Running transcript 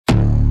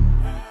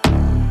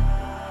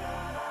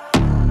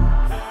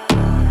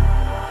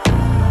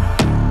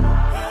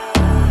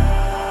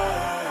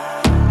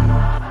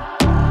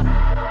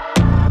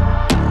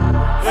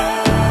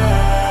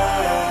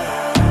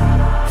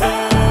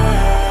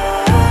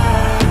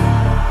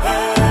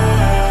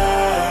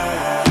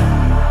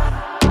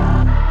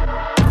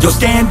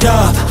stand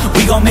up,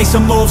 we gon' make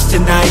some moves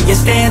tonight. Yeah,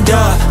 stand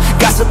up,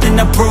 got something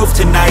to prove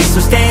tonight. So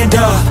stand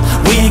up,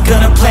 we ain't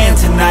gonna plan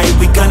tonight.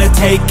 We gonna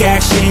take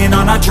action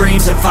on our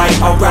dreams and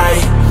fight,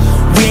 alright.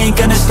 We ain't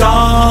gonna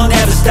stall,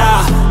 never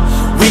stop.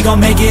 We gon'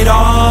 make it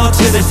all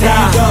to the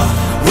top.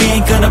 We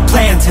ain't gonna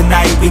plan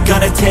tonight. We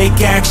gonna take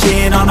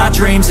action on our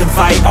dreams and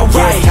fight,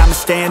 alright. Yeah, time to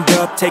stand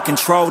up, take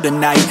control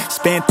tonight.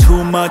 Spend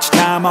too much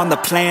time on the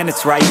plan,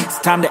 it's right. It's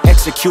time to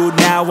execute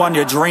now on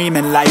your dream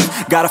in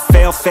life. Gotta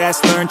fail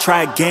fast, learn,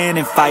 try again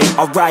and fight,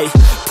 alright.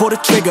 Pull the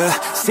trigger,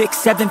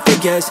 6-7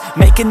 figures.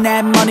 Making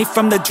that money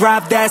from the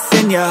drive that's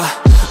in ya.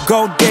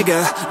 Gold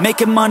digger,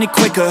 making money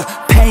quicker.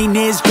 Pain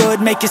is good,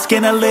 make your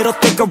skin a little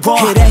thicker.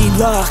 It ain't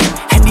luck,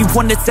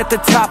 anyone that's at the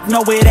top,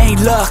 no it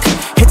ain't luck.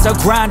 It's a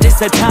grind,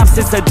 it's a time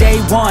since the day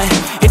one.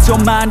 It's your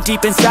mind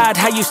deep inside,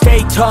 how you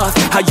stay tough,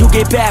 how you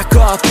get back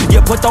up.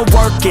 You put the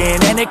work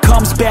in and it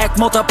comes back.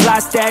 Multiply,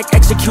 stack,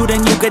 execute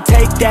and you can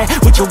take that.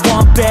 What you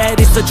want bad,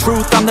 it's the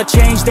truth, I'm the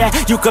change that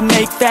you can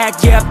make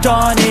fact. Yeah, I've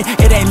done it,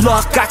 it ain't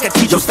luck, I can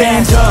teach you.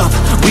 Stand up,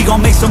 we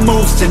gon' make some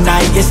moves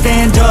tonight. Yeah,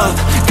 stand up,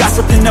 got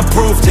something to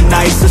prove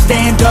tonight. So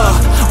stand up,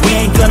 we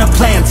ain't gonna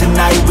plan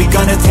tonight. We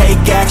gonna take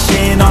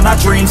action on our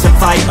dreams and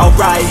fight,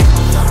 alright.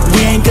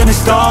 We ain't gonna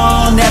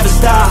stall, never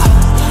stop.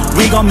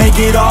 We gon' make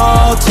it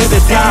all to the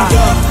top.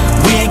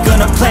 We ain't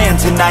gonna plan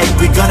tonight.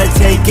 We gonna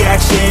take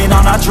action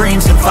on our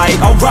dreams and fight,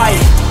 alright.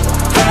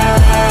 Hey,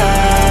 hey,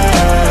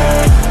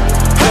 hey.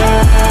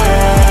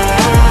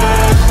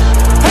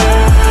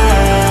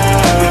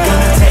 We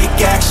gonna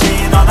take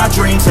action on our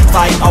dreams and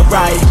fight,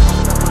 alright.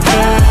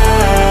 Hey,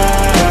 hey,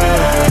 hey.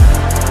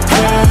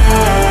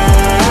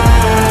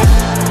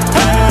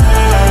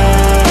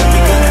 We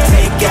gonna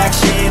take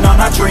action on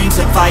our dreams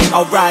and fight,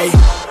 alright.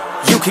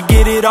 You could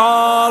get it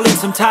all in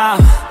some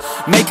time.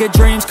 Make your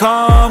dreams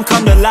come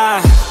to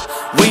life.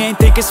 We ain't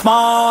thinking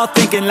small,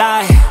 thinking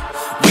light.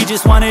 We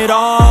just want it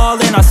all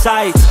in our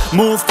sights.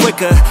 Move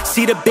quicker,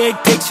 see the big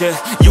picture.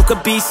 You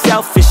could be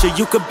selfish or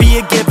you could be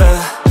a giver.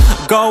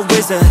 Go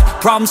wizard,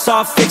 problem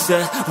solve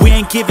fixer. We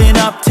ain't giving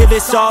up till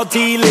it's all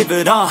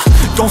delivered,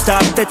 Don't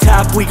stop at the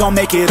top, we gon'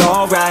 make it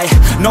alright.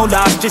 No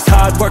loss, just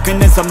hard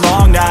working and some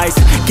long nights.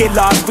 Get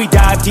lost, we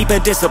dive deeper,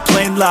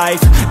 disciplined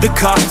life. The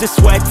cost is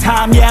sweat,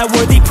 time, yeah,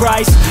 worthy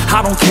price.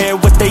 I don't care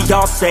what they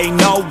all say,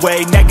 no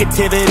way.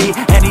 Negativity,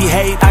 any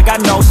hate, I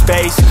got no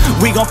space.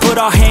 We gon' put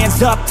our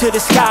hands up to the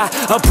sky.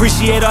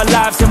 Appreciate our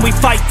lives and we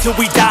fight till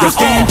we die. Yo,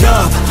 stand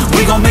up,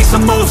 we gon' make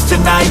some moves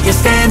tonight. Yeah,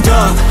 stand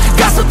up,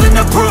 got something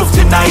to prove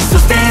tonight. So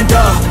stand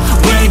up,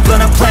 we ain't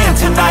gonna plan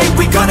tonight.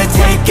 We gonna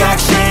take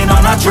action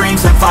on our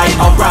dreams and fight,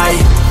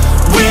 alright.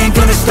 We ain't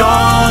gonna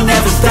stall,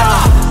 never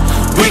stop.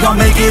 We gon'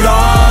 make it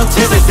all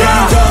to the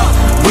top.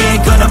 We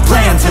ain't gonna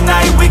plan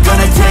tonight. We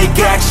gonna take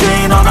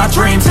action on our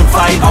dreams and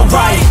fight,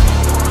 alright.